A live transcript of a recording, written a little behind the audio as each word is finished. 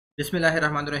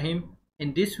Bismillahirrahmanirrahim.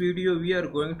 In this video, we are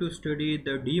going to study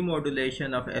the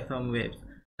demodulation of FM waves.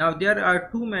 Now, there are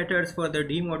two methods for the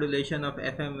demodulation of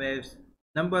FM waves.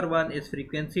 Number one is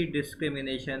frequency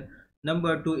discrimination.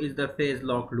 Number two is the phase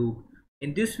lock loop.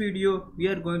 In this video, we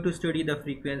are going to study the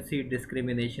frequency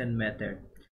discrimination method.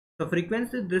 So,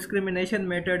 frequency discrimination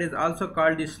method is also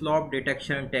called the slop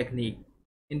detection technique.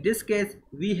 In this case,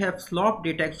 we have slop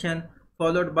detection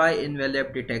followed by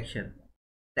envelope detection.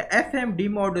 The FM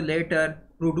demodulator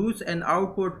produces an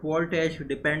output voltage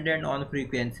dependent on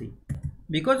frequency.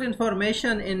 Because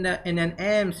information in an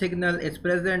AM signal is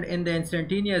present in the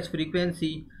instantaneous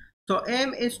frequency, so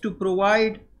AM is to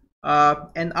provide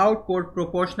an output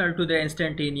proportional to the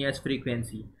instantaneous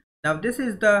frequency. Now this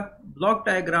is the block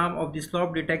diagram of the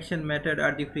slop detection method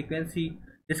or the frequency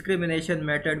discrimination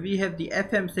method. We have the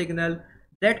FM signal.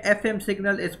 That FM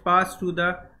signal is passed to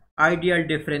the ideal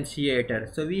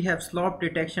differentiator. So we have slop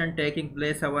detection taking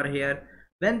place over here.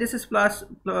 When this is passed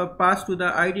to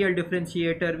the ideal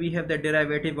differentiator, we have the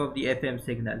derivative of the FM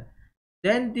signal.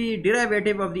 Then the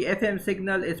derivative of the FM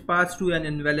signal is passed to an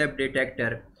envelope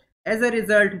detector. As a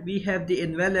result, we have the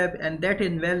envelope, and that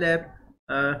envelope,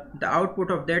 the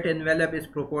output of that envelope is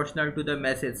proportional to the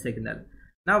message signal.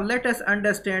 Now let us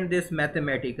understand this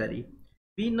mathematically.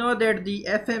 We know that the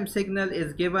FM signal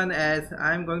is given as,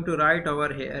 I am going to write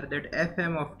over here that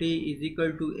FM of t is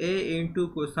equal to A into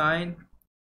cosine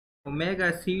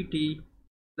omega ct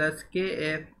plus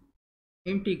kf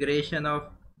integration of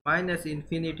minus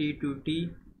infinity to t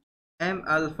m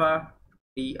alpha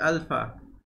d alpha.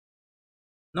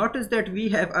 Notice that we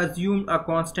have assumed a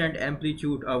constant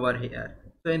amplitude over here.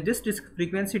 So in this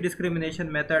frequency discrimination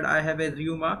method, I have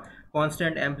assumed a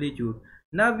constant amplitude.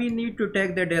 Now we need to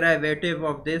take the derivative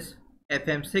of this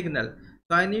FM signal.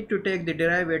 So I need to take the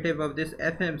derivative of this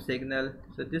FM signal.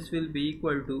 So this will be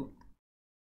equal to,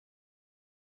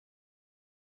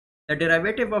 the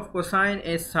derivative of cosine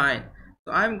is sine.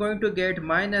 So I am going to get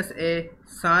minus a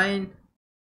sine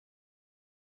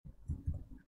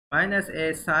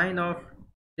of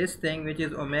this thing, which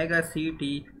is omega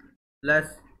ct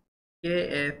plus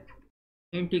kf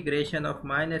integration of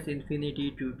minus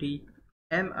infinity to t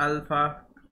m alpha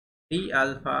d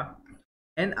alpha,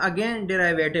 and again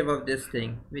derivative of this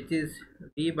thing, which is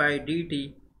d by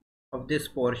dt of this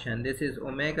portion. This is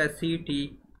omega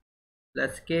ct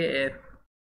plus kf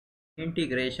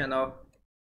integration of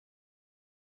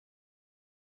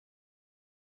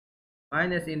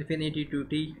minus infinity to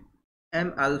t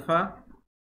m alpha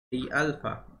d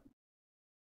alpha.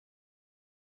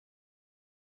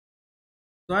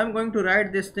 So I am going to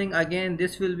write this thing again.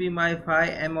 This will be my phi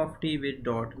m of t with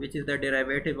dot, which is the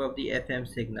derivative of the FM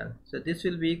signal. So this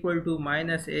will be equal to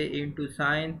minus a into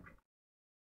sine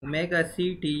omega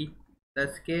ct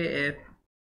plus kf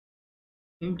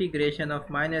integration of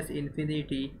minus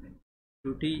infinity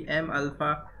to t m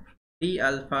alpha d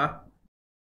alpha,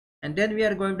 and then we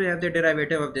are going to have the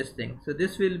derivative of this thing. So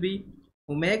this will be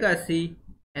omega c,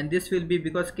 and this will be,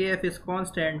 because kf is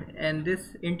constant, and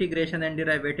this integration and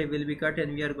derivative will be cut,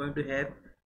 and we are going to have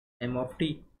m of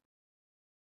t.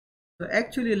 So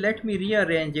actually, let me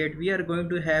rearrange it. We are going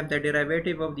to have the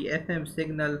derivative of the FM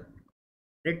signal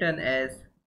written as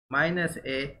minus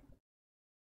a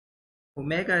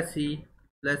omega c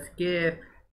plus kf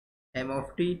m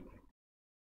of t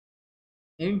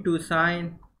into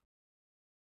sine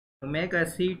omega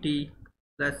ct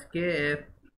plus kf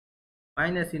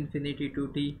minus infinity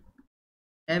to t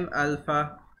m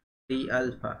alpha d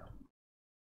alpha.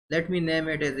 Let me name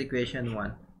it as equation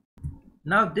 1.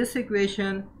 Now this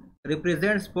equation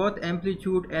represents both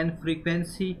amplitude and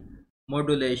frequency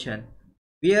modulation,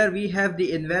 where we have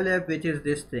the envelope, which is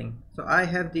this thing. So I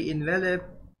have the envelope,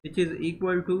 which is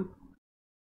equal to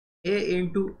a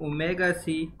into omega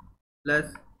c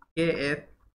plus kf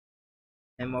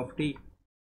m of t.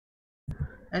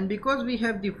 And because we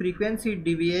have the frequency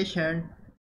deviation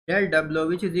del W,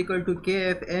 which is equal to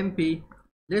kf mp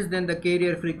less than the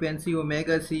carrier frequency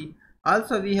omega c,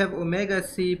 also we have omega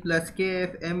c plus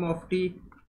kf m of t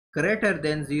greater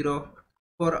than 0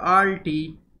 for all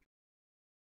t.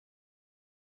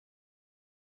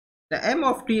 The m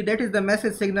of t, that is the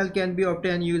message signal, can be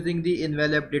obtained using the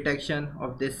envelope detection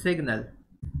of this signal.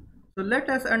 So let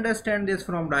us understand this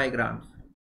from diagrams.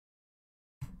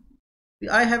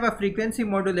 I have a frequency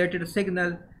modulated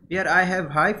signal where I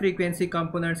have high frequency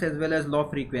components as well as low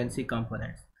frequency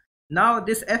components. Now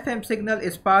this FM signal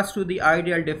is passed to the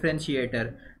ideal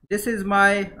differentiator. This is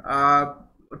my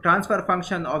transfer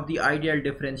function of the ideal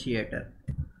differentiator.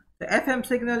 The FM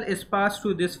signal is passed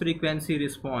to this frequency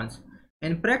response.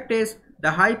 In practice, the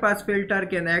high pass filter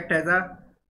can act as a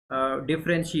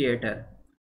differentiator.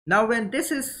 Now when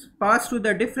this is passed to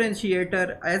the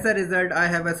differentiator, as a result I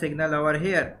have a signal over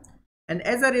here, and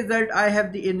as a result I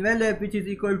have the envelope which is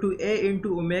equal to A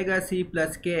into omega c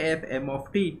plus kf m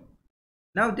of t.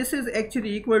 Now this is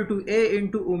actually equal to A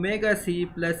into omega c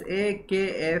plus A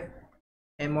kf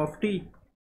m of t.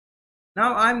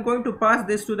 Now I am going to pass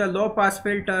this to the low pass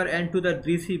filter and to the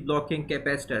DC blocking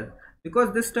capacitor.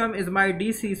 Because this term is my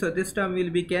DC, so this term will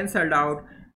be cancelled out,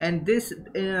 and this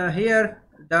here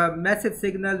the message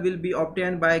signal will be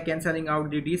obtained by cancelling out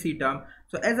the DC term.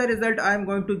 So as a result I am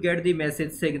going to get the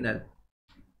message signal.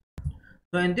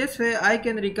 So in this way I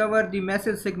can recover the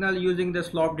message signal using the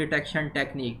slope detection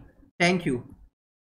technique. Thank you.